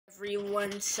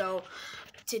everyone. So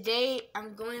today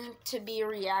I'm going to be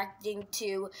reacting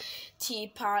to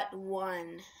TPOT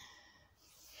 1.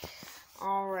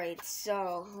 Alright,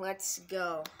 so let's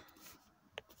go.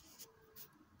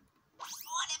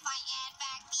 What if I add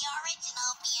back the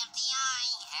original BMTI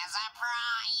as a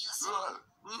prize?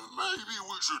 Maybe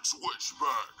we should switch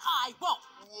back. I won't.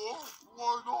 What?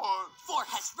 Why not? Ford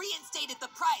has reinstated the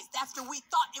prize after we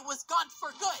thought it was gone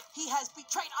for good. He has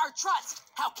betrayed our trust.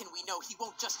 How can we know he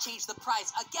won't just change the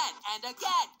prize again and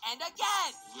again and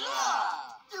again?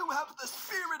 Yeah! You have the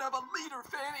spirit of a leader,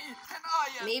 Fanny, and I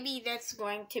am... Maybe that's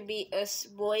going to be a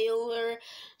spoiler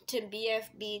to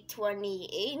BFB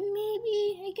 28,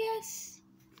 maybe, I guess?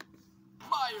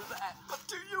 admire that, but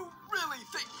do you really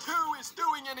think who is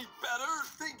doing any better?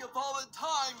 Think of all the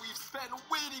time we've spent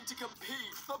waiting to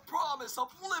compete. The promise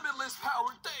of limitless power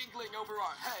dangling over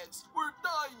our heads. We're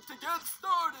dying to get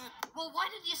started. Well, why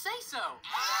did you say so?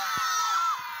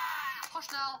 Hush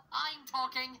now, I'm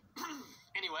talking.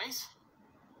 Anyways.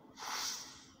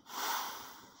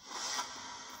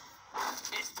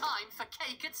 It's time for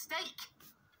cake at steak.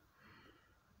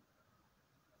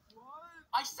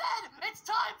 I said, it's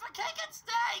time for cake and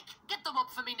steak! Get them up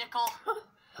for me, Nickel.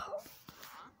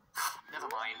 Never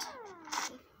mind.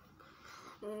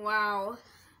 Wow.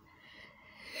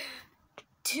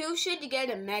 2 should get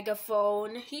a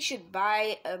megaphone. He should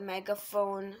buy a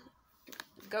megaphone.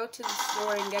 Go to the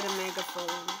store and get a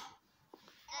megaphone.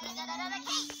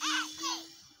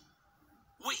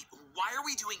 Wait, why are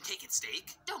we doing cake and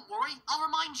steak? Don't worry, I'll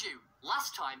remind you.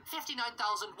 Last time,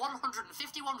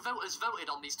 59,151 voters voted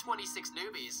on these 26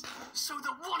 newbies. So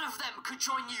that one of them could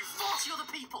join you 40 other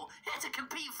people here to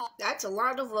compete for... That's a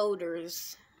lot of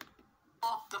voters.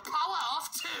 The power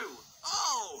of 2!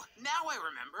 Oh, now I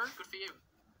remember. Good for you.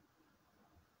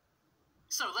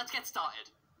 So, let's get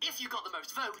started. If you got the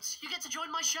most votes, you get to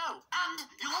join my show. And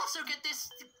you'll also get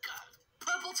this...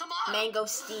 purple tomato.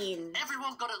 Mangosteen.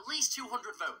 Everyone got at least 200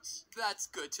 votes. That's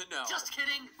good to know. Just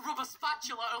kidding. Rubber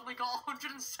Spatula only got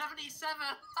 177.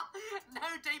 No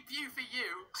debut for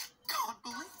you. Can't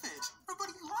believe it.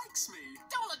 Everybody likes me.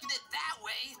 Don't look at it that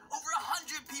way. Over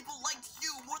 100 people liked you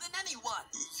more than anyone.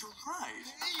 You're right.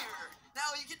 Here.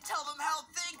 Now you can tell them how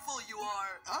thankful you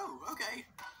are. Oh, okay.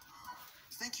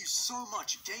 Thank you so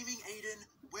much, Gaming Aiden,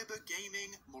 Weber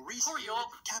Gaming, Maurice, Hurry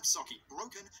up. Capsocky,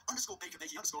 Broken, _Baker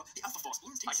Bakey, _ the Alpha Force,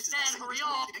 Balloons, I said hurry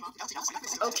up.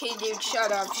 Okay, dude,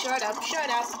 shut up, shut up, shut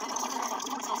up.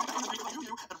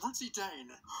 And Rootsy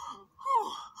Dane.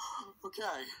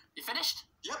 Okay. You finished?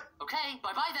 Yep. Okay,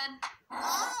 bye-bye then.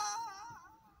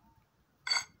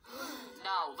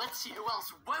 Now, let's see who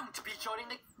else won't be joining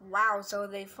the... Wow, so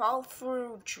they fall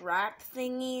through trap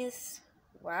thingies?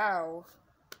 Wow.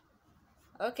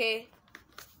 Okay.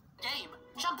 Game.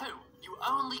 Shampoo. You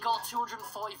only got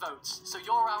 240 votes, so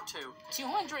you're out too.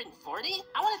 240?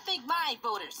 I want to thank my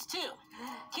voters, too.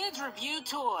 Kids Review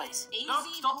Toys, AZ Nope,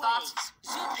 stop that. Boys,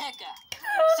 Zoopeka.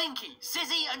 Sinky,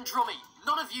 Sizzy, and Drummy.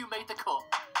 None of you made the cut.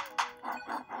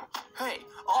 Hey,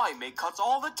 I make cuts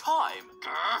all the time.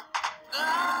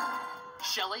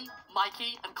 Shelly,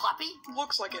 Mikey, and Clappy.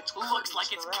 Looks like it's Looks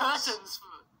like it's curtains.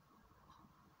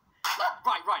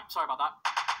 Right. Sorry about that.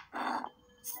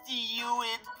 See you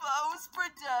in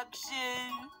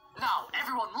post-production. Now,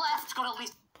 everyone left got at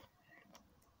least...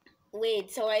 Wait,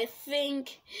 so I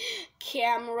think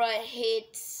camera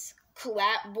hates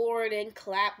clapboard and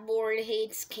clapboard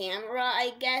hates camera,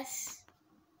 I guess?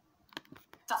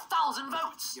 1,000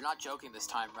 votes. You're not joking this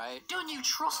time, right? Don't you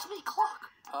trust me,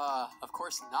 Clock? Of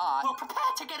course not. Well,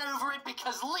 prepare to get over it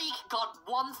because Leak got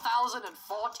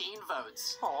 1,014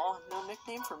 votes. Aw, no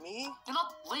nickname for me? You're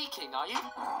not leaking, are you?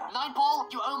 Nineball,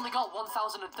 you only got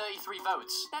 1,033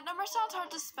 votes. That number sounds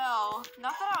hard to spell.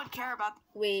 Not that I would care about.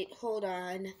 Wait, hold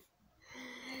on.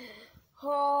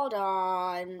 Hold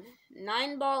on.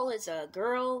 9ball is a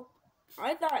girl?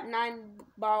 I thought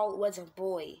 9ball was a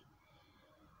boy.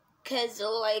 'Cause,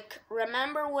 like,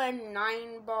 remember when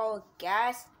 9ball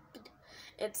gasped?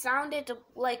 It sounded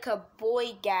like a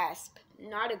boy gasp,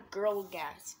 not a girl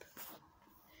gasp.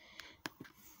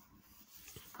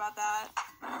 About that.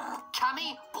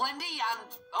 Cammy, Blendy,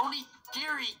 and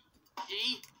Onigiri.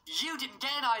 You didn't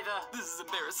get either. This is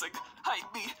embarrassing. Hide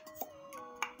me.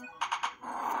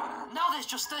 Now there's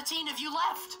just 13 of you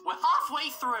left. We're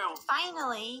halfway through.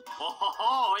 Finally.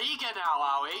 Oh, eager now,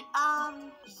 are we?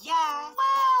 Yeah.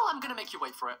 Well, I'm gonna make you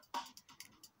wait for it.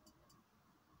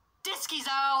 Disky's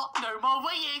out. No more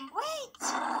waiting. Wait.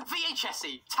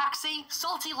 VHSE, Taxi,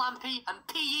 Salty Lampy, and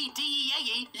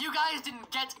PEDEAE. You guys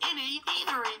didn't get any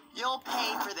ethery. You'll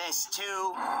pay for this,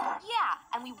 too. Yeah,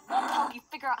 and we won't help you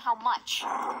figure out how much.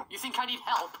 You think I need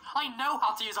help? I know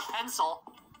how to use a pencil.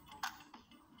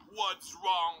 What's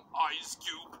wrong, Ice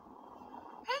Cube?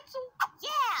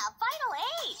 Yeah, final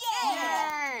 8.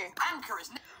 Yay! Anchor is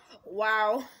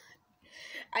Wow.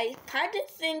 I kind of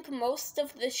think most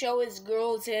of the show is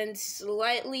girls and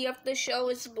slightly of the show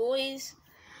is boys.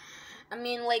 I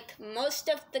mean, like, most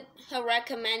of the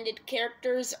recommended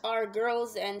characters are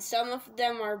girls and some of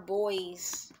them are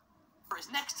boys.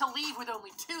 next to leave with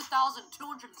only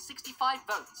 2,265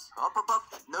 votes. Up.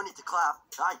 No need to clap.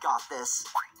 I got this.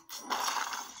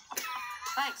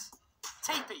 Thanks.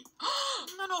 Tapey.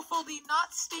 No, Foldy,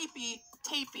 not Steepy.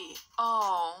 Tapey.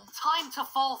 Oh. Time to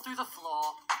fall through the floor.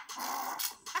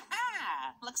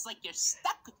 Looks like you're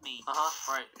stuck with me.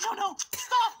 Right. No,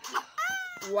 stop!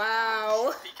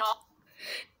 Wow. Because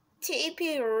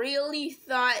Tapey really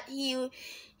thought he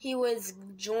was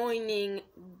joining,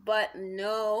 but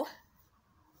no.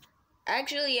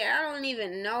 Actually, I don't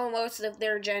even know most of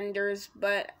their genders,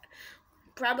 but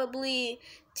probably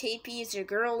Tapey is a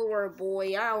girl or a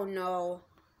boy. I don't know.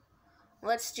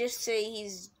 Let's just say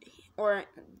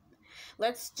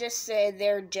let's just say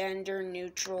they're gender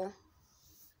neutral.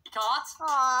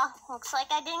 Aw, looks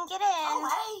like I didn't get in. Oh,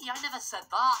 hey, I never said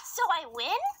that. So I win?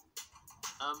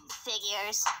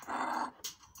 Figures.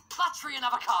 Battery and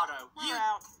avocado. We're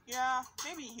out. Yeah,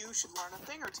 maybe you should learn a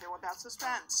thing or two about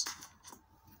suspense.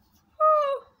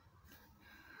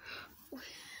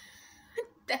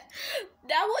 That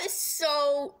was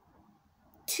so...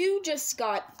 2 just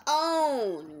got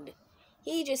owned.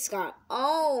 He just got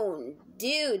owned.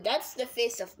 Dude, that's the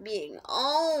face of being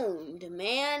owned,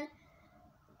 man.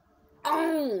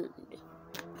 Owned.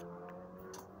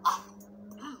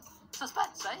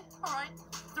 Suspense, eh? Alright.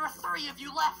 There are 3 of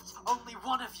you left. Only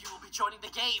 1 of you will be joining the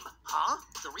game. Huh?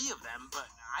 3 of them, but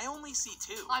I only see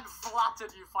 2. I'm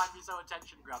flattered you find me so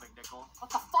attention-grabbing, Nickel.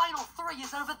 But the final 3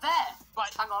 is over there.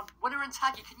 But hang on. Winner and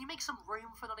Taggy, can you make some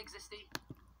room for non-existy?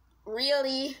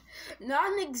 Really?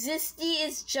 Non-existy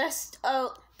is just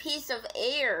a piece of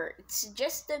air. It's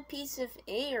just a piece of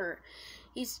air.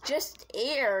 He's just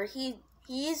air. He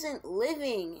isn't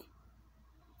living.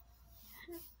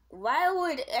 Why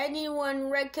would anyone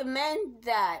recommend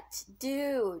that?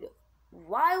 Dude,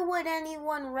 why would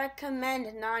anyone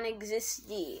recommend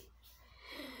non-existy?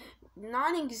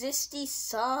 Non-existy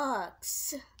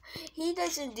sucks. He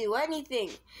doesn't do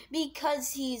anything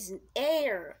because he's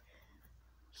air.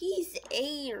 He's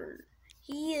air.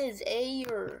 He is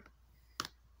air.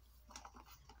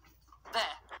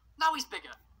 There. Now he's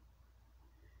bigger.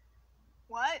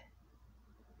 What?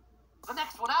 The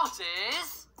next one out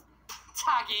is...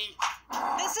 Taggy.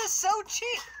 This is so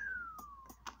cheap.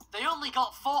 They only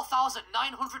got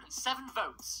 4,907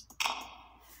 votes.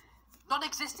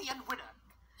 Non-existy and winner.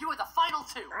 You are the final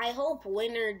 2. I hope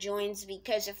winner joins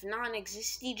because if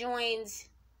non-existy joins,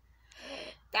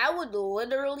 that would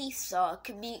literally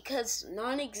suck because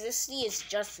non-existy is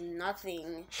just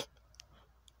nothing.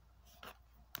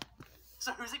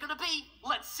 So who's it gonna be?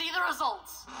 Let's see the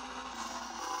results.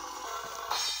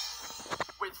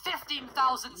 With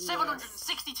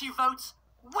 15,762 votes,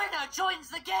 winner joins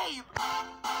the game.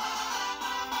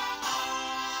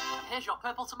 And here's your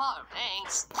purple tomato.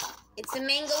 Thanks. It's a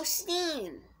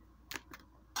mangosteen.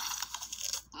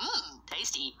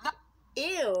 Tasty.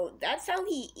 Ew, that's how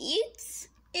he eats?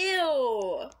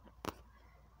 Ew.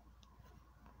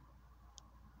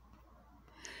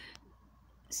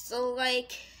 So,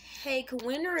 like,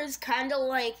 winner is kind of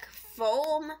like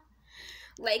foam.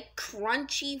 Like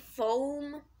crunchy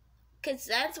foam. Because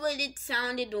that's what it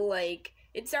sounded like.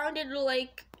 It sounded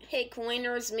like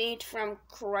winner is made from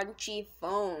crunchy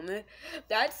foam.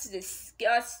 That's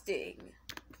disgusting.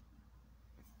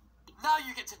 Now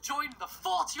you get to join the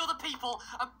 40 other people.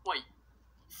 Wait,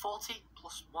 40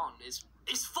 plus 1 is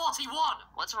 41.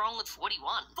 What's wrong with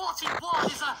 41?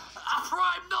 41 is a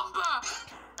prime number.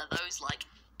 Are those, like,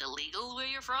 illegal where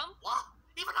you're from? What?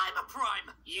 Even I'm a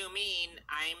prime. You mean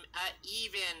I'm a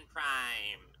even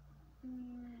prime?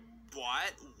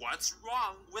 But what's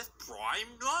wrong with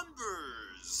prime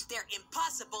numbers? They're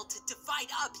impossible to divide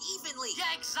up evenly.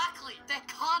 Yeah, exactly. There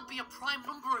can't be a prime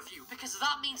number of you because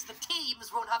that means the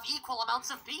teams won't have equal amounts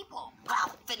of people.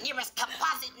 Well, the nearest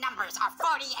composite numbers are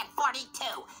 40 and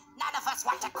 42. None of us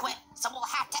want to quit, so we'll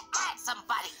have to add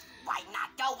somebody. Why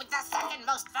not go with the second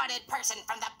most voted person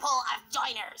from the pool of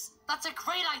joiners? That's a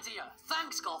great idea.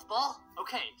 Thanks, Golf Ball.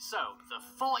 Okay, so the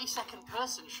 42nd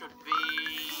person should be...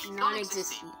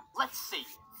 Non-existent. Let's see.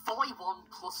 41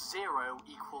 plus 0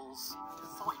 equals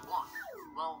 41.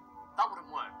 Well, that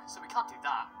wouldn't work, so we can't do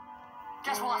that.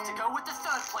 Guess we'll have to go with the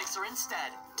 3rd placer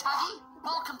instead. Taggy,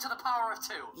 welcome to the power of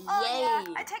 2. Yay. Oh,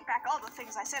 yeah. I take back all the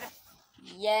things I said.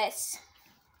 Yes.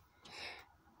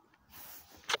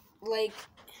 Like,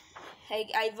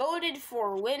 I voted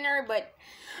for Winner, but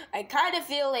I kind of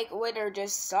feel like Winner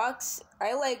just sucks.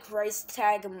 I like Rice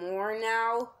Tag more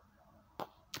now.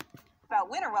 About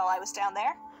Winner while I was down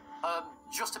there.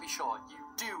 Just to be sure, you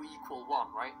do equal 1,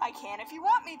 right? I can if you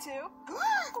want me to.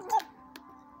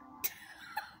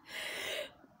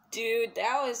 Dude,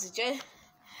 that was just...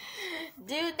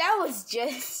 Dude, that was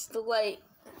just like...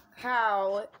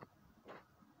 How?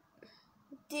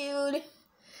 Dude,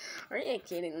 are you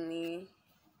kidding me?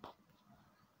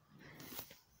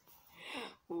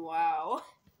 Wow.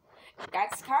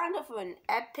 That's kind of an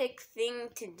epic thing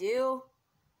to do.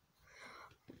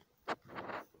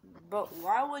 But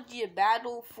why would you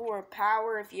battle for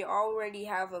power if you already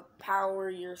have a power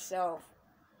yourself?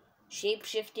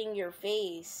 Shape-shifting your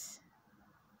face.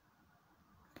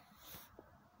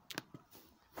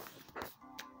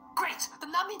 Great!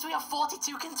 Then that means we have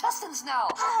 42 contestants now!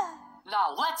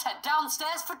 Now, let's head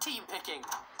downstairs for team picking.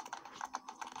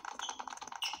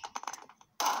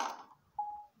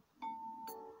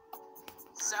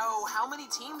 So, how many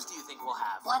teams do you think we'll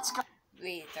have? Let's go.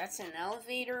 Wait, that's an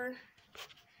elevator?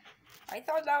 I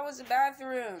thought that was a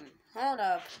bathroom. Hold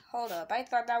up. I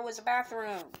thought that was a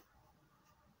bathroom.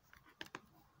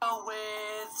 Go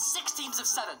with 6 teams of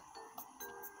 7.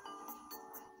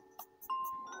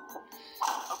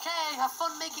 Okay, have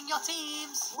fun making your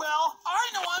teams. Well,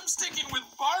 I know I'm sticking with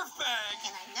Barfbag.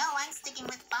 And I know I'm sticking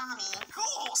with Bonnie.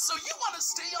 Cool, so you want to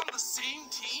stay on the same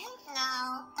team?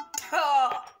 No.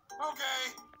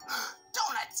 Okay.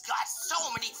 Donut's got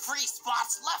so many free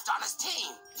spots left on his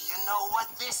team. Do you know what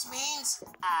this means?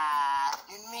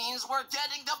 It means we're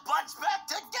getting the bunch back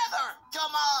together.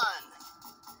 Come on.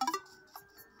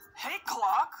 Hey,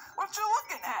 Clock. What you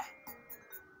looking at?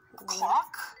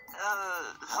 Clock?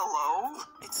 Hello?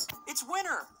 It's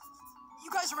Winner.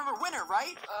 You guys remember Winner,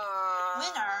 right?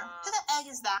 Winner? Who the egg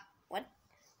is that?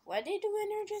 What did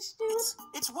Winner just do?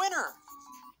 It's Winner.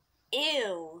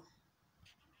 Ew.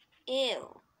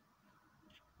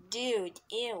 Dude,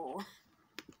 ew.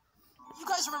 You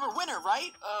guys remember Winner,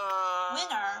 right?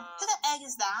 Winner? Who the egg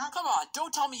is that? Come on,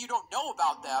 don't tell me you don't know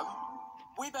about them.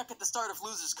 Way back at the start of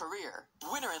Loser's career,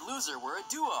 Winner and Loser were a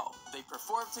duo. They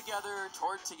performed together,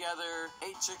 toured together,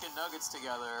 ate chicken nuggets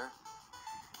together.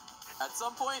 At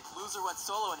some point, Loser went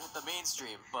solo and hit the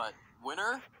mainstream, but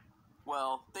Winner?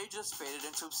 Well, they just faded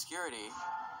into obscurity.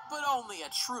 But only a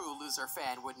true Loser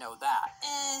fan would know that.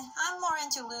 I'm more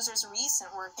into Loser's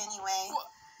recent work anyway. What?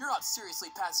 You're not seriously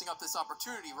passing up this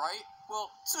opportunity, right?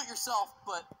 Well, suit yourself,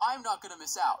 but I'm not gonna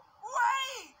miss out.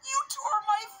 Wait! You two are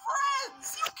my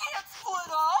friends! You can't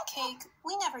split up! Cake,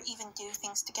 we never even do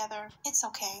things together. It's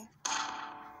okay.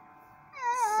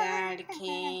 Sad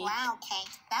Cake. Wow, Cake,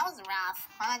 that was rough.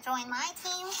 Wanna join my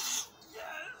team?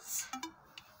 Yes!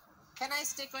 Can I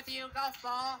stick with you, Golf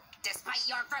Ball? Despite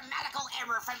your grammatical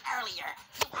error from earlier,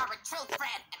 you are a true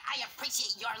friend, and I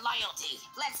appreciate your loyalty.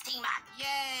 Let's team up.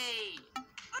 Yay!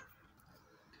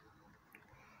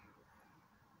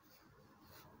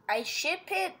 I ship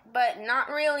it, but not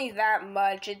really that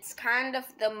much. It's kind of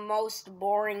the most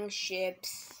boring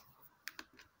ships.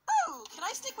 Oh, can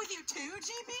I stick with you too,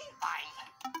 GB?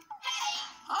 Fine. Hey!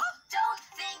 Huh? Don't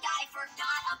think I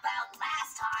forgot about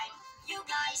last time. You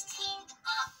guys teamed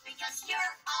up because you're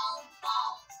all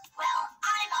balls. Well,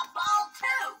 I'm a ball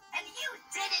too, and you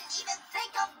didn't even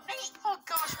think of me. Oh,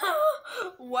 gosh.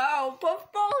 Wow,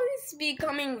 Puffball is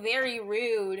becoming very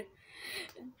rude.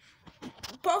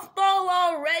 Puffball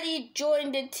already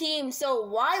joined the team, so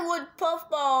why would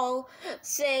Puffball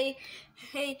say,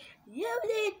 hey, you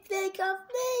didn't think of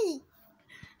me?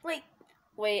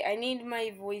 Wait, I need my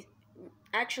voice.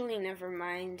 Actually, never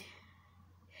mind.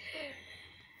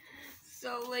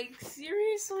 So,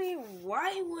 seriously,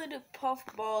 why would a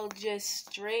Puffball just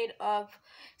straight up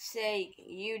say,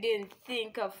 you didn't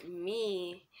think of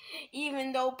me?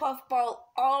 Even though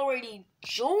Puffball already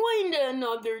joined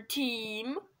another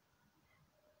team.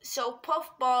 So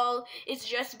Puffball is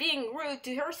just being rude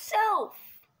to herself.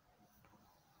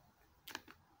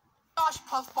 Gosh,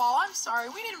 Puffball, I'm sorry.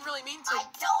 We didn't really mean to. I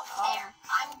don't care.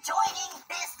 I'm joining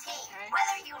this team,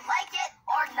 whether you like it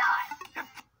or not.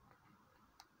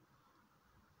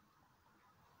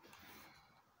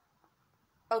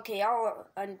 Okay, I'll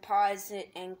unpause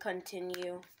it and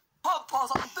continue.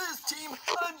 Puffball's on this team,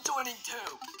 I'm joining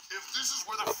too. If this is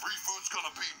where the free food's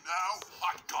gonna be now,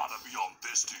 I gotta be on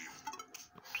this team.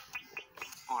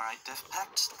 Alright, Def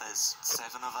Pact, there's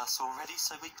 7 of us already,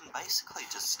 so we can basically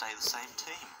just stay the same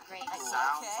team. Great.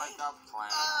 Sounds like a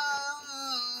plan.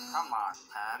 Come on,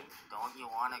 Pen. Don't you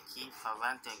want to keep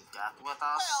preventing death with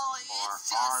us? Well, or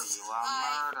it's are just... you a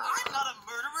murderer? I'm not a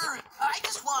murderer. I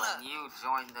just wanna... When you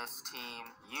joined this team,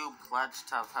 you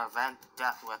pledged to prevent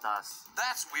death with us.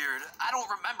 That's weird. I don't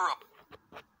remember a...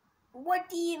 What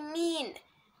do you mean?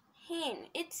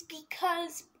 It's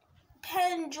because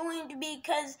Penn joined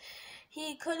because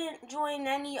he couldn't join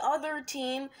any other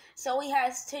team, so he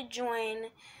has to join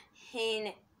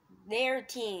in their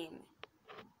team.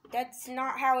 That's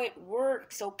not how it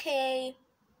works, okay?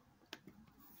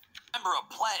 remember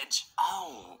a pledge.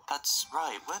 Oh, that's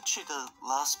right. Weren't you the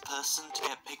last person to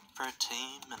get picked for a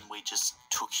team and we just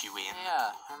took you in?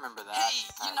 Yeah, I remember that.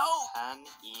 Hey, you know... Pen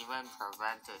even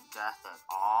prevented death at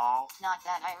all? Not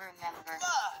that I remember.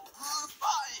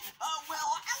 Bye. Well,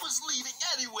 I was leaving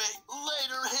anyway.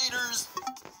 Later, haters.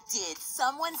 Did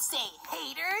someone say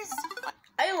haters?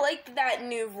 I like that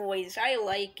new voice. I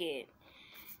like it.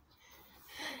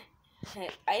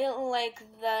 I like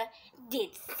the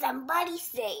 "Did somebody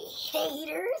say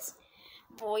haters?"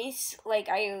 voice. Like,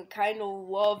 I kind of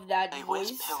love that Hey, voice.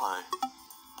 where's Pillow?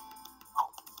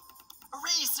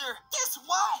 Racer, guess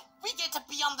what? We get to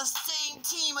be on the same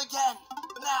team again.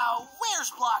 Now,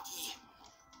 where's Blocky?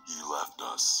 He left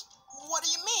us. What do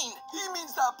you mean? He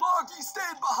means that Blocky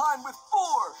stayed behind with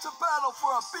 4 to battle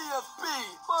for a BFB.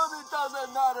 But it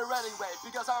doesn't matter anyway,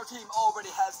 because our team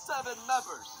already has 7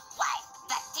 members. What?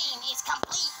 The team is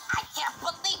complete. I can't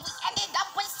believe we ended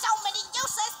up with so many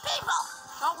useless people.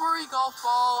 Don't worry, Golf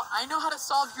Ball. I know how to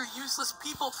solve your useless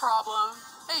people problem.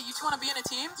 Hey, you two want to be in a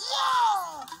team?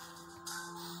 Yeah!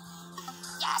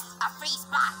 Yes, a free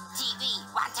spot. TV,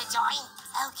 want to join?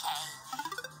 Okay.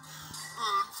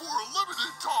 For a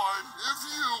limited time, if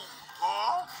you...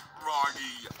 Huh?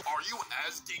 Froggy, are you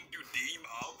asking to team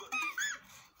up?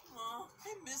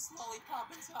 I miss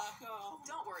Lollipop and Taco.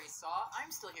 Don't worry, Saw.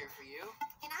 I'm still here for you.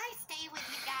 Can I stay with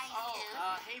you guys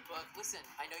Hey, Book, listen.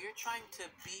 I know you're trying to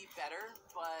be better,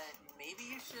 but maybe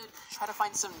you should try to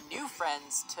find some new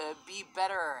friends to be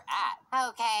better at.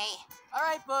 Okay. All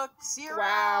right, Book. See you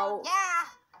Wow. around. Yeah.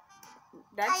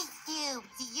 That's... Cube,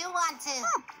 do you want to...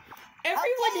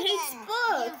 Everyone Okay, hates then.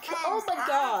 Book. You Oh my friends,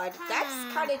 god. huh? That's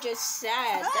kind of just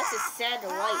sad. That's a sad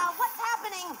life. What's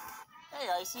happening? Hey,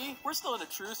 Icy. We're still in a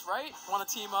truce, right? Want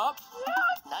to team up?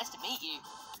 Nice to meet you.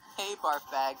 Hey, Barf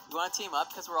Bag. You want to team up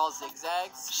because we're all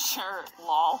zigzags? Sure,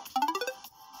 lol.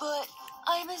 But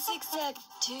I'm a zigzag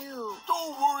too.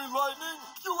 Don't worry, Lightning.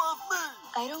 You have me.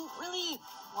 I don't really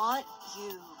want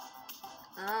you.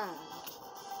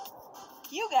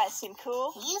 You guys seem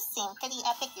cool. You seem pretty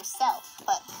epic yourself,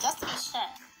 but just to be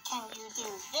sure, can you do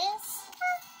this?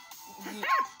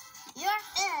 You're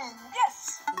in.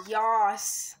 Yes.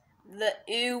 Yas. The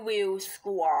Uwu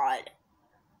Squad.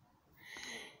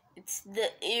 It's the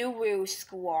Uwu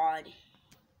Squad.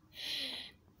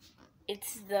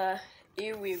 It's the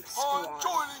Uwu Squad. I'm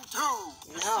joining too.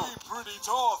 You No. seem pretty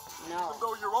tough. No. Even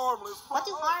though you're armless. What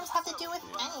do arms have to do with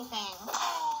anything?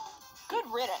 Good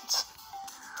riddance.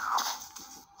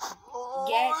 Oh,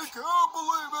 Get I can't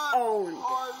believe it. owned.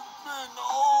 I've been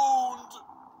owned.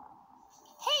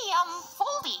 Hey,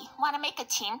 Foldy, want to make a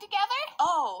team together?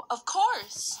 Oh, of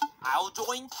course. I'll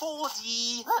join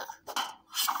Foldy.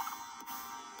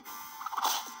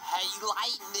 Hey,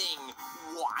 Lightning.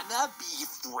 Wanna be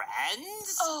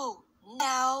friends? Oh,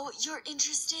 now you're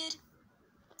interested?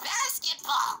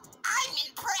 Basketball! I'm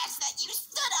impressed that you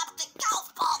stood up the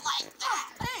golf ball like that.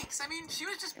 Thanks. I mean, she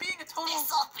was just being a total...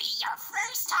 This'll be your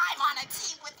first time on a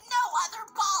team with no other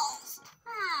balls.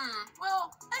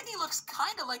 Well, Eggy looks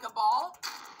kind of like a ball.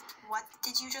 What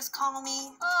did you just call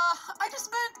me? I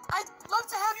just meant I'd love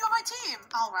to have you on my team.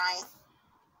 All right.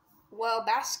 Well,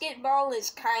 basketball is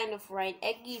kind of right.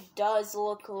 Eggy does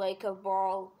look like a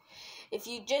ball. If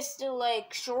you just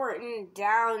like shorten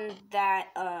down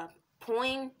that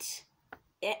point,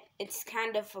 it's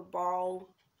kind of a ball.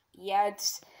 Yeah,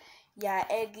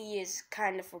 Eggy is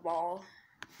kind of a ball.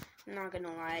 I'm not gonna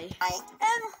lie.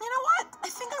 And you know what? I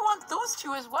think I want those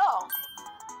two as well.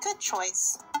 Good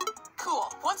choice. Cool.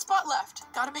 1 spot left.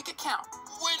 Gotta make it count.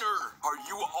 Winner, are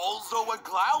you also a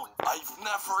clown? I've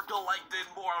never collected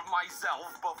more of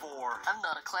myself before. I'm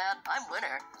not a clown, I'm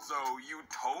winner. So you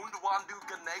don't want to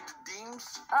connect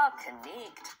teams? Oh,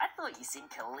 connect. I thought you said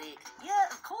collect. Yeah,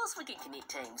 of course we can connect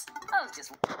teams. I was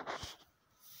just...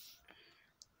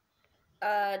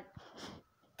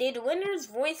 Did Winner's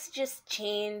voice just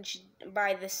change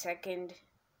by the second?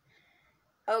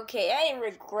 Okay, I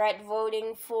regret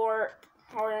voting for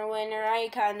Or winner, I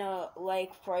kind of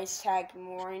like price tag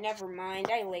more. Never mind,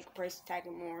 I like price tag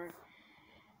more.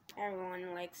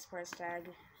 Everyone likes price tag.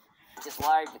 Just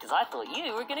lied because I thought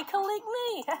you were gonna collect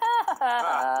me.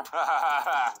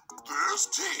 This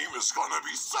team is gonna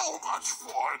be so much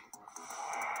fun.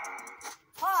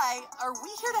 Hi, are we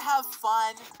here to have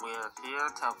fun? We're here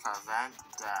to prevent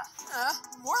death.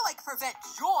 More like prevent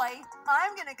joy.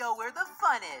 I'm gonna go where the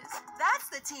fun is. That's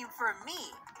the team for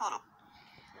me.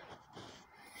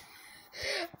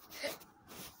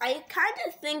 I kind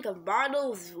of think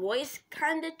Bottle's voice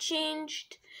kind of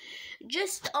changed.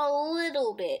 Just a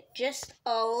little bit. Just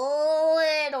a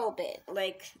little bit.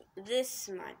 Like this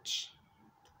much.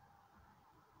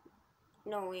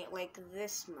 No, wait, like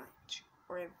this much.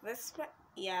 Or this much?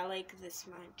 Yeah, like this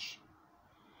much.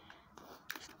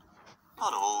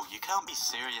 Bottle, you can't be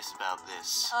serious about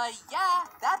this. Yeah,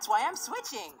 that's why I'm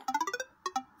switching.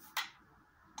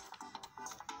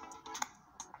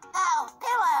 Oh,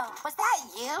 Pillow, was that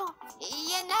you?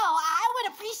 You know, I would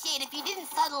appreciate if you didn't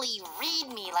suddenly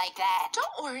read me like that.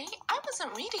 Don't worry, I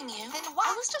wasn't reading you. Then what?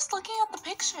 I was just looking at the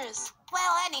pictures.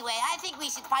 Well, anyway, I think we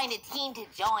should find a team to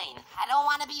join. I don't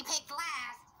want to be picked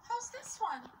last. How's this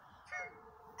one?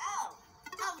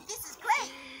 Oh, this is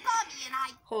great. Bobby and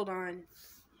I... Hold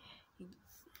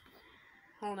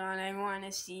on, I want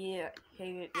to see it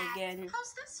again.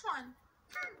 How's this one?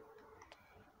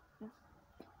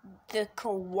 The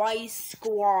Kawaii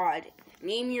Squad.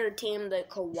 Name your team the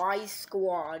Kawaii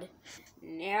Squad.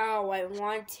 Now I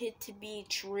want it to be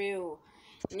true.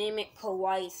 Name it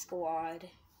Kawaii Squad.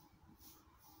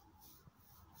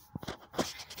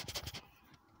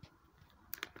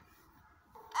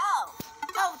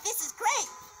 Oh, this is great.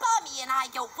 Bobby and I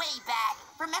go way back.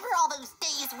 Remember all those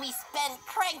days we spent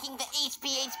cranking the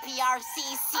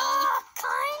HBHPRCC?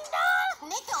 Kinda.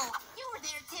 Nickel, you were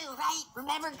there too, right?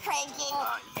 Remember cranking?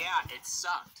 Yeah, it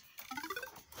sucked.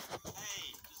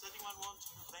 Hey, does anyone want to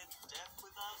prevent death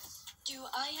with us? Do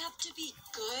I have to be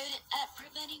good at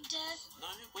preventing death? No,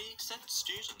 we accept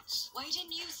students. Why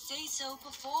didn't you say so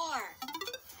before?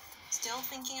 Still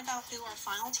thinking about who our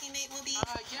final teammate will be?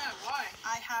 Yeah, why?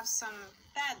 I have some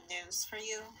bad news for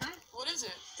you. What is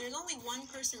it? There's only one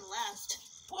person left.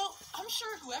 Well, I'm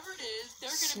sure whoever it is,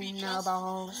 they're gonna be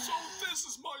Snowball. So this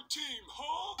is my team,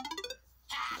 huh?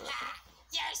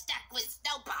 You're stuck with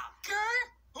Snowball.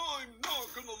 I'm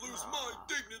not gonna lose my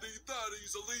dignity that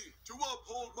easily. To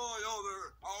uphold my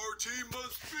honor, our team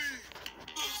must be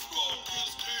the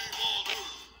strongest team on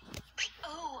earth.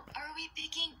 Oh, are we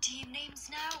picking team names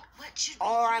now? What should we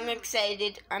Oh, I'm use?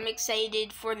 excited. I'm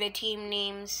excited for the team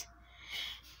names.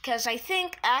 Because I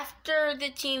think after the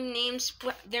team names,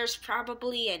 there's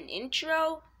probably an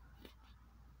intro.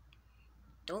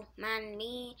 Don't mind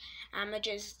me. I'm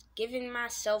just giving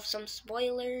myself some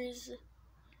spoilers.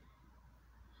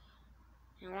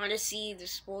 I want to see the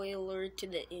spoiler to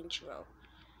the intro.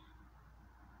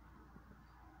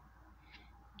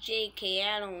 JK,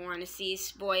 I don't want to see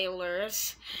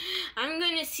spoilers. I'm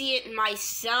going to see it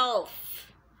myself.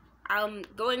 I'm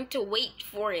going to wait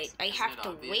for it. I have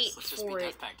to wait Let's just for be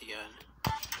it. Deathpacked again.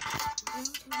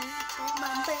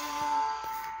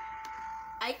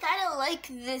 I kind of like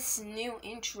this new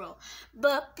intro.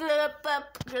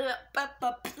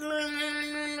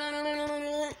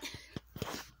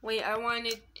 Wait, I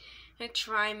wanted to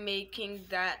try making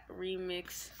that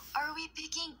remix. Are we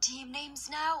picking team names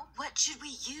now? What should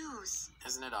we use?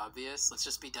 Isn't it obvious? Let's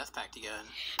just be Deathpacked again.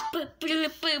 Ooh,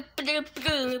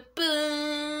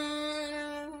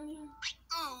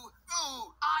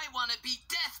 I want to be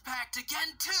Deathpacked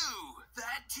again too.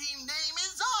 That team name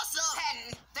is awesome.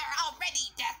 Then they're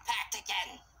already Deathpacked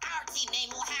again. Our team name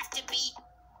will have to be...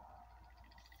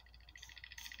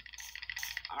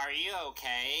 Are you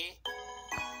okay?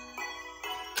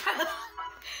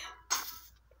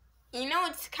 You know,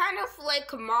 it's kind of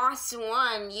like Moss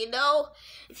 1, you know?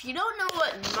 If you don't know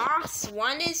what Moss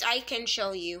 1 is, I can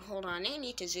show you. Hold on, I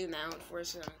need to zoom out for a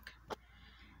sec.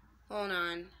 Hold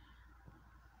on.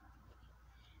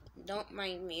 Don't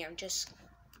mind me, I'm just...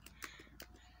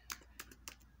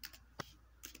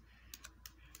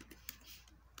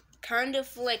 Kind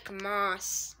of like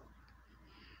Moss.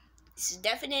 It's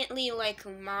definitely like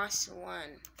Moss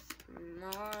 1.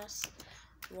 Moss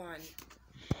 1.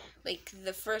 Like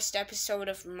the first episode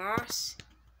of Moss.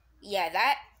 Yeah,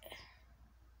 that.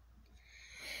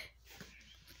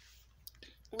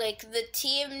 Like the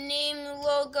team name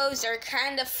logos are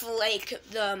kind of like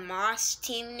the Moss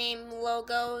team name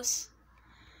logos.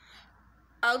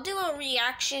 I'll do a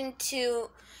reaction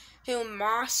to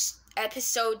Moss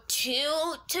episode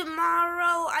 2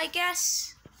 tomorrow, I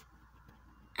guess.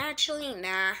 Actually,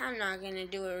 nah, I'm not gonna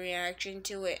do a reaction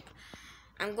to it.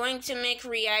 I'm going to make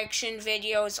reaction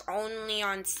videos only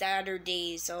on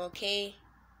Saturdays, okay?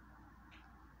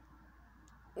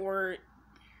 Or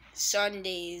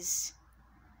Sundays.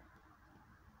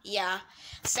 Yeah,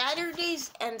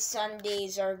 Saturdays and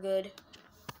Sundays are good.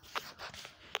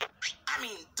 I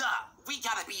mean, duh. We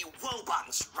gotta be Woe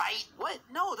Bunch, right? What?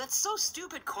 No, that's so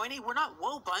stupid, Coiny. We're not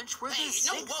Woe Bunch. We're the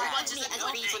no, Woe Bunch is a no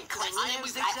name. even Coiny. I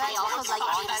was I also like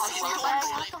Woe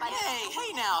Bunch.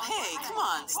 Hey now, hey, come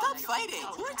on, stop fighting.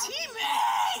 We're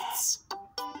teammates!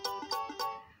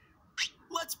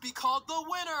 Let's be called the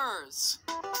winners!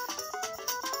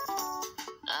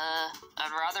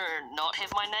 I'd rather not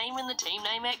have my name in the team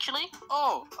name, actually.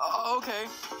 Oh, okay.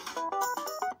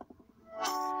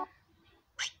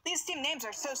 These team names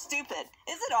are so stupid.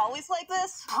 Is it always like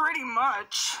this? Pretty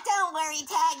much. Don't worry,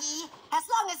 Taggy. As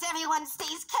long as everyone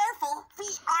stays careful, we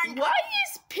aren't... Why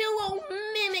is Pillow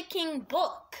mimicking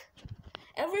Book?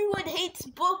 Everyone hates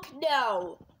Book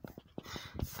now.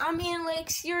 I mean, like,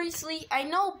 seriously, I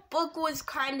know Book was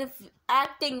kind of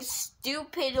acting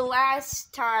stupid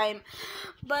last time,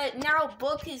 but now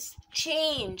Book has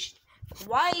changed.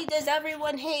 Why does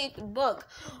everyone hate Book?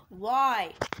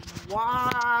 Why?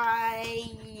 Why?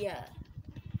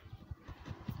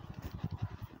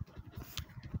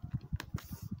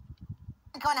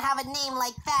 We're gonna have a name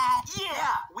like that.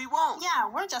 Yeah, we won't. Yeah,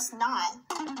 we're just not.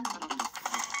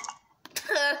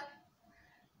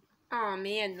 Oh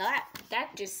man, that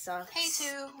just sucks. Hey,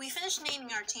 Two, we finished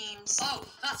naming our teams. Oh,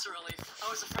 that's a relief. I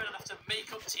was afraid I'd have to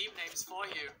make up team names for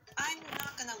you. I'm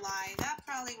not gonna lie, that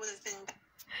probably would have been...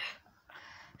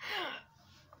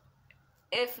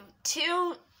 If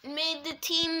Two made the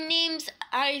team names,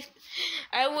 I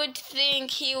would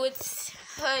think he would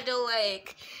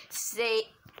like say,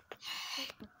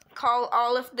 call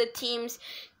all of the teams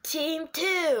Team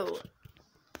 2.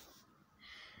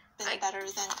 Better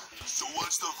than... So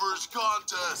what's the first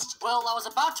contest? Well, I was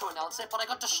about to announce it, but I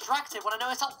got distracted when I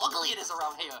noticed how ugly it is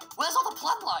around here. Where's all the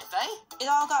plant life, eh? It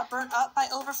all got burnt up by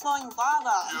overflowing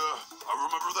lava. Yeah, I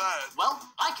remember that. Well,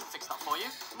 I can fix that for you.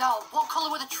 Now, what color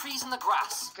were the trees and the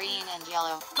grass? Green and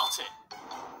yellow. Got it.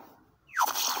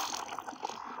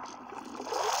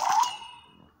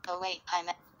 Oh wait,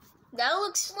 That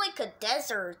looks like a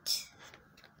desert.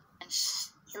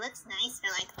 It looks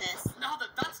nicer like this. Now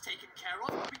that that's taken care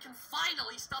of, we can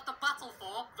finally start the battle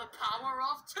for the power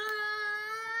of two.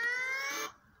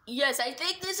 Yes, I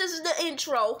think this is the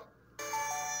intro.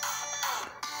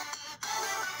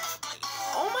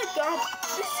 Oh my god.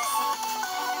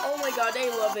 Oh my god, I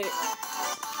love it.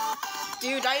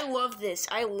 Dude, I love this.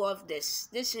 I love this.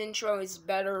 This intro is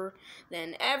better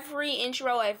than every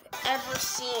intro I've ever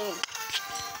seen.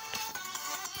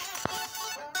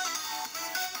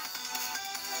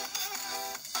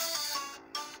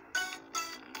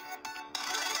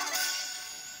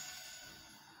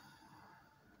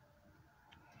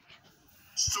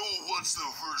 So what's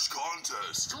the first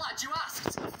contest? Glad you asked.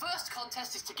 The first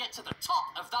contest is to get to the top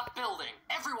of that building.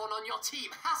 Everyone on your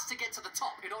team has to get to the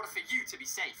top in order for you to be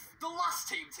safe. The last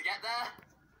team to get there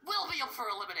will be up for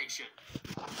elimination.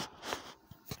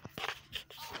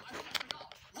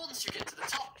 Once you get to the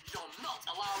top, you're not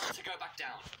allowed to go back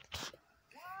down.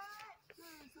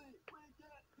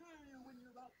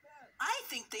 I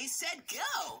think they said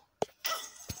go.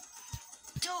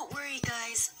 Don't worry,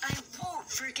 guys. I won't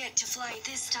forget to fly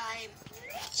this time.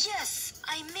 Yes,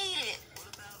 I made it.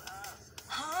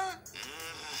 Huh?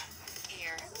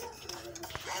 Here.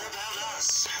 What about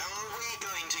us? How are we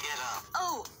going to get up?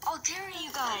 Oh, I'll carry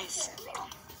you guys.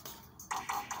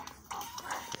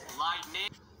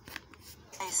 Lightning.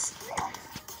 Nice.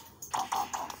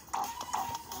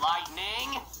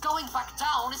 Lightning. Going back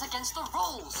down is against the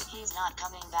rules. He's not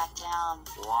coming back down.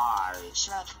 Why?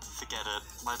 Shrug. Forget it.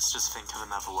 Let's just think of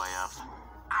another way up.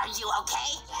 Are you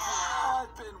okay? I've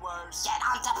been worse. Get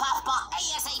onto Puffball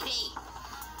ASAP.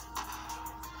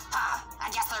 I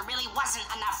guess there really wasn't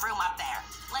enough room up there.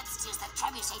 Let's use the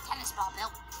trebuchet tennis ball,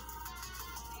 Bill.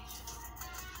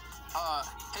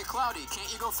 Hey Cloudy,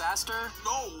 can't you go faster?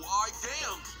 No, I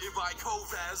can't. If I go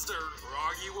faster,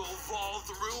 Rocky will fall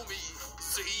through me.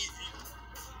 See?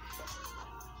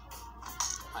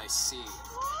 I see.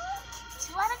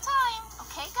 2 at a time.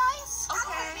 Okay, guys?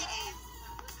 Okay.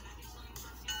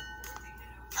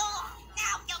 Oh,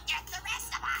 now you'll get the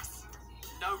rest of us.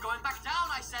 No going back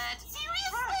down, I said.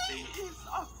 Seriously?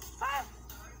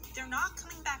 They're not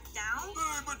coming back down?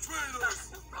 They betrayed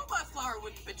us. Robot Flower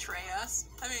wouldn't betray us.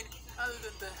 I mean, other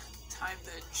than the time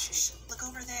that she... Look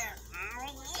over there.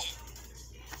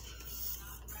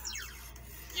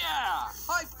 Yeah!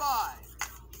 High five!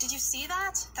 Did you see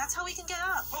that? That's how we can get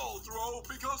up. I'll throw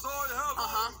because I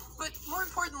have But more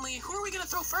importantly, who are we gonna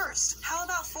throw first? How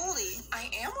about Foldy? I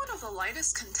am one of the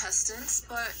lightest contestants,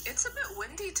 but it's a bit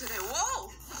windy today. Whoa!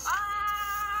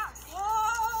 Ah!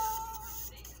 Whoa!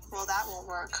 Well, that won't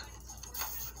work.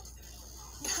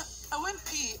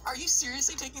 OMP, are you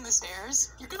seriously taking the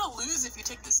stairs? You're gonna lose if you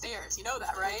take the stairs. You know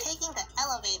that, right? I'm taking the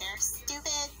elevator,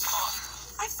 stupid.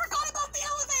 I forgot about the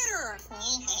elevator!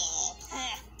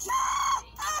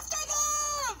 After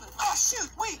them! Oh, shoot!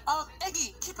 Wait,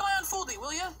 Eggy, keep an eye on Foldy,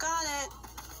 will ya? Got it.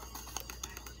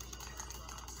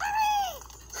 Hurry!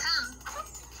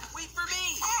 Wait for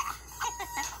me!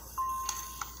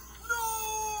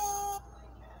 No!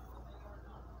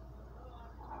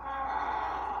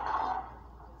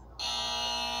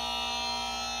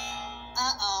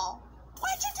 Uh-oh.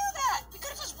 Why'd you do that? We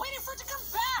could've just waited for it to come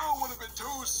back! That would have been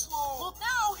too slow. Well,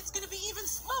 now it's gonna be even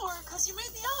slower because you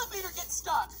made the elevator get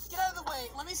stuck. Get out of the way.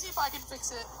 Let me see if I can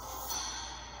fix it.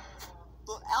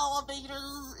 The elevator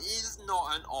is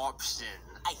not an option.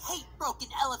 I hate broken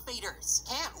elevators.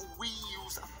 Can't we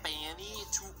use Fanny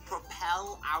to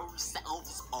propel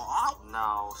ourselves up?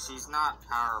 No, she's not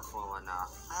powerful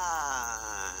enough.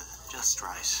 Just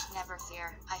right. Never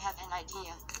fear. I have an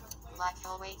idea. Black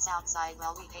Hill waits outside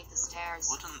while we take the stairs.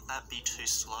 Wouldn't that be too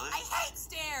slow? I hate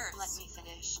stairs! Let me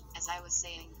finish. As I was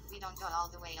saying, we don't go all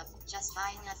the way up. Just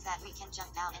high enough that we can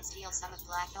jump down and steal some of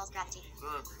Black Hill's gravity.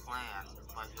 Good plan,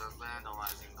 but you're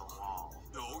vandalizing the wall.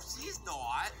 No, she's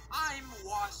not. I'm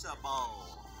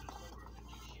washable.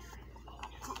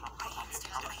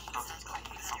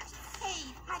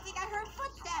 Hey, I think I heard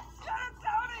footsteps. Get us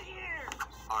out of here!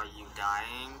 Are you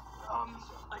dying?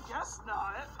 I guess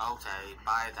not. Okay,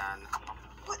 bye then.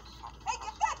 Hey,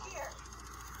 get back here!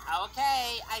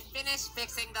 Okay, I finished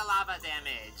fixing the lava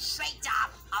damage. Great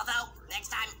job. Although, next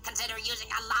time, consider using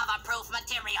a lava-proof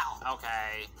material.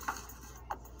 Okay.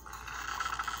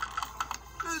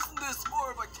 Isn't this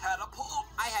more of a catapult?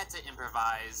 I had to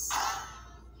improvise.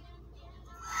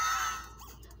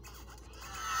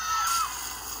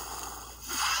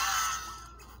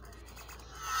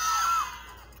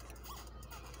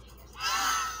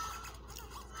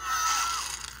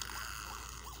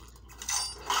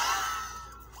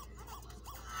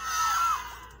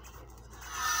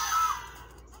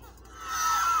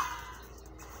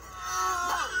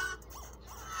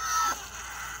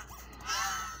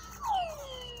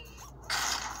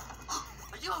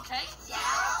 Are you okay?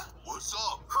 Yeah. What's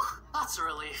up? That's a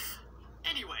relief.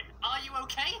 Anyway, are you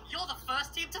okay? You're the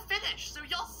first team to finish, so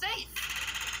you're safe.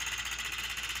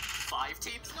 5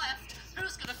 teams left.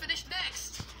 Who's gonna finish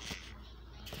next?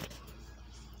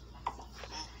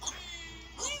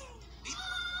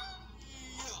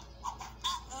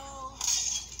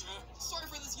 Sorry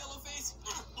for this yellow face.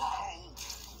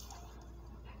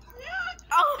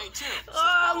 Oh, Hey, two.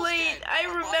 oh wait, I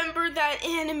remember that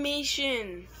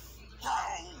animation.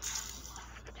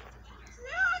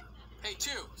 Hey,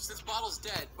 two. Since Bottle's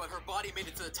dead, but her body made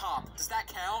it to the top, does that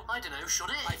count? I don't know, should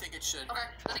it? I think it should. Okay,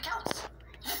 then it counts.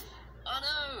 Oh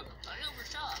no, I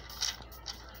overshot.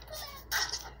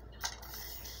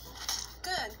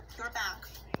 Good, you're back.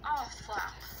 Oh,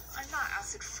 flap. I'm not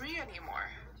acid-free anymore.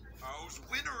 How's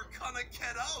winner gonna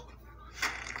get up?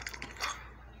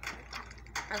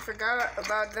 I forgot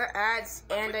about the ads,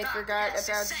 and I forgot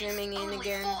about zooming in Only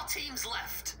again. 4 teams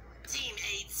left.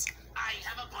 Teammates, I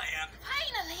have a plan.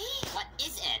 Finally! What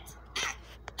is it?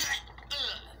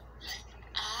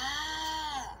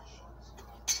 Ah.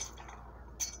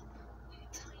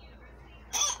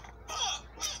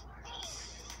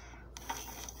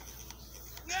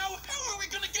 Now, how are we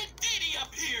gonna get Dee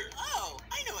up here? Oh,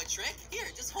 I know a trick.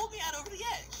 Here, just hold me out over the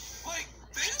edge. Like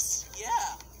this?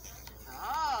 Yeah.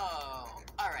 Oh.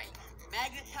 Alright.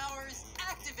 Magnet powers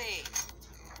activate.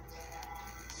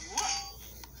 Whoa.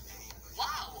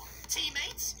 Wow,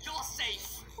 teammates, you're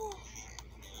safe. Do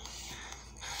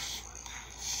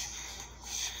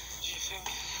you think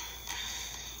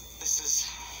this is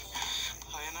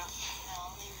high enough?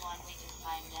 Only one way to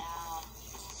find out.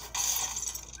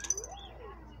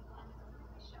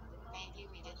 Maybe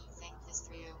we didn't think this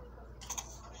through.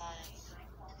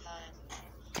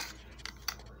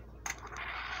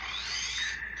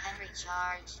 Henry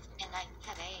charged, and I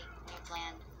had a new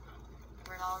plan.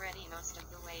 We're already most of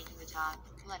the way to the top.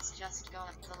 Let's just go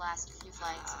up the last few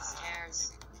flights of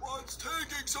stairs. What's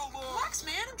taking so long? Relax,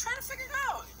 man. I'm trying to figure it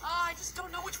out. I just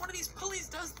don't know which one of these pulleys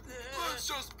does this. Let's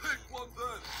just pick one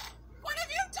then. What have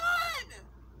you done?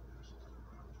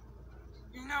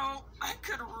 You know, I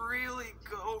could really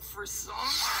go for some.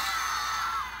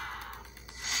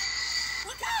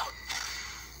 Look out!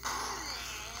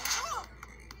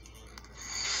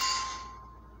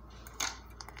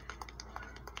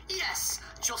 Yes,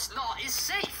 just not is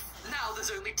safe. Now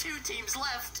there's only 2 teams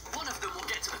left. One of them will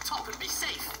get to the top and be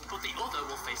safe, but the other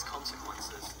will face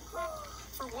consequences.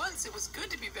 For once, it was good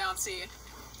to be bouncy.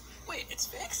 Wait, it's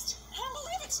fixed? I don't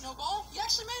believe it, Snowball. You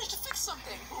actually managed to fix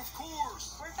something. Of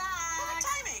course. We're back. Perfect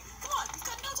timing. Come on, we've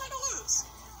got no time to lose.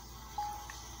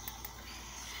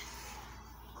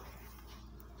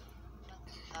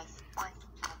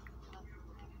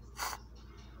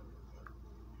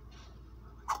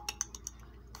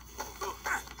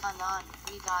 Come on,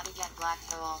 we gotta get black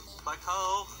hole. Black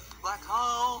hole. Black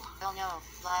hole. Oh no,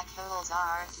 black holes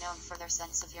are known for their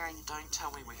sense of hearing. Don't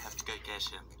tell me we have to go get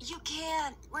him. You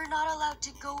can't. We're not allowed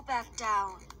to go back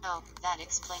down. Oh, that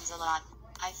explains a lot.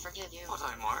 I forgive you. Oh,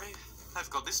 don't worry. I've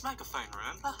got this megaphone,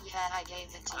 remember? Yeah, I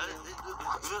gave it to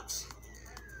you. Oops.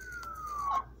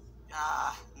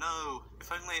 Ah, no. If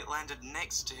only it landed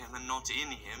next to him and not in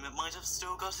him, it might have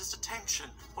still got his attention.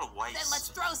 What a waste. Then let's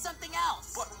throw something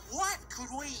else. But what could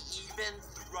we even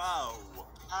throw?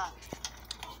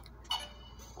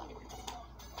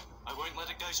 I won't let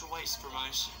it go to waste,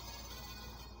 Remote.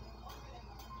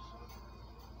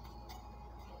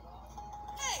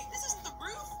 Hey, this isn't the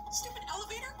roof. Stupid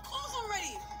elevator. Close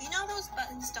already. You know those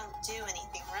buttons don't do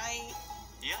anything, right?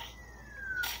 Yeah.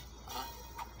 Huh?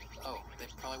 Oh, they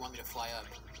probably want me to fly up.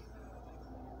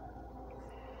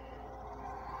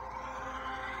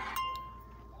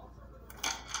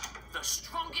 The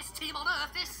strongest team on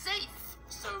Earth is safe.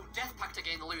 So Death Pact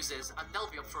again loses, and they'll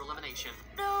be up for elimination.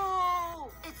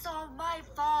 No, it's all my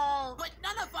fault. But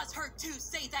none of us heard 2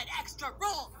 say that extra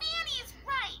rule. Manny's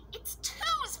right. It's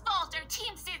 2's fault our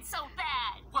teams did so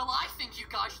bad. Well, I think you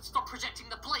guys should stop projecting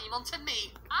the blame onto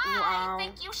me. I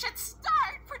think you should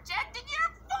start projecting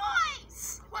your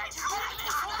voice.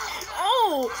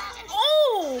 Oh!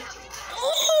 Oh!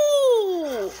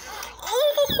 Oh!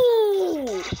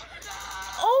 Oh!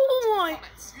 Oh my!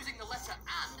 Comments using the letter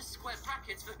and square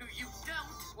brackets for who you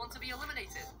don't want to be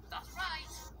eliminated. That's right.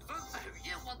 Vote for who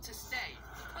you want to stay.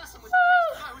 The person with the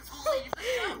least votes will leave the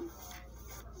show.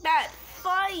 That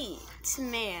fight,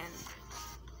 man.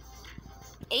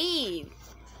 Abe.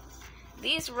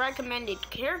 These recommended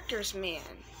characters, man.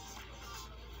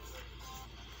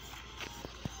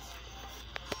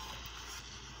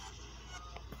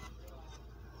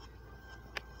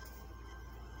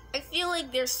 I feel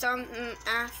like there's something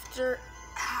after.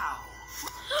 Ow.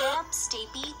 Get up,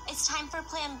 Stapy. It's time for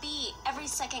Plan B. Every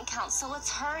second counts, so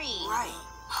let's hurry. Right.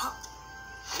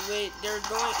 Wait, they're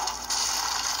going.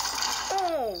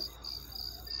 Oh.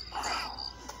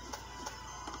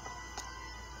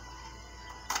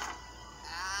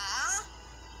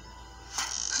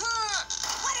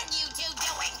 What are you 2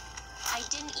 doing? I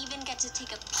didn't even get to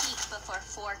take a peek before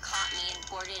 4 caught me and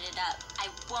boarded it up. I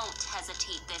won't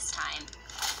hesitate this time.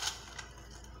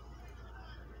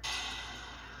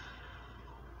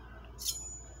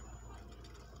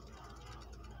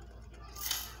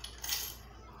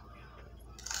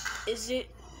 Is it?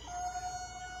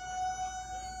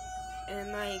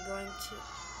 Am I going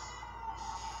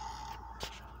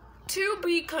to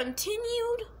be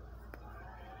continued?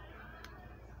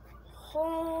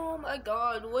 Oh my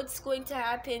god, what's going to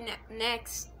happen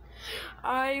next?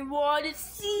 I want to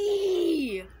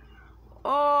see.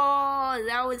 Oh,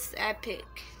 that was epic.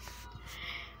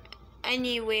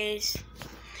 Anyways,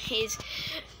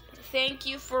 thank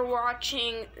you for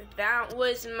watching. That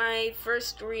was my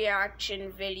first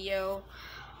reaction video.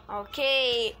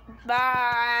 Okay,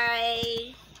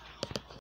 bye.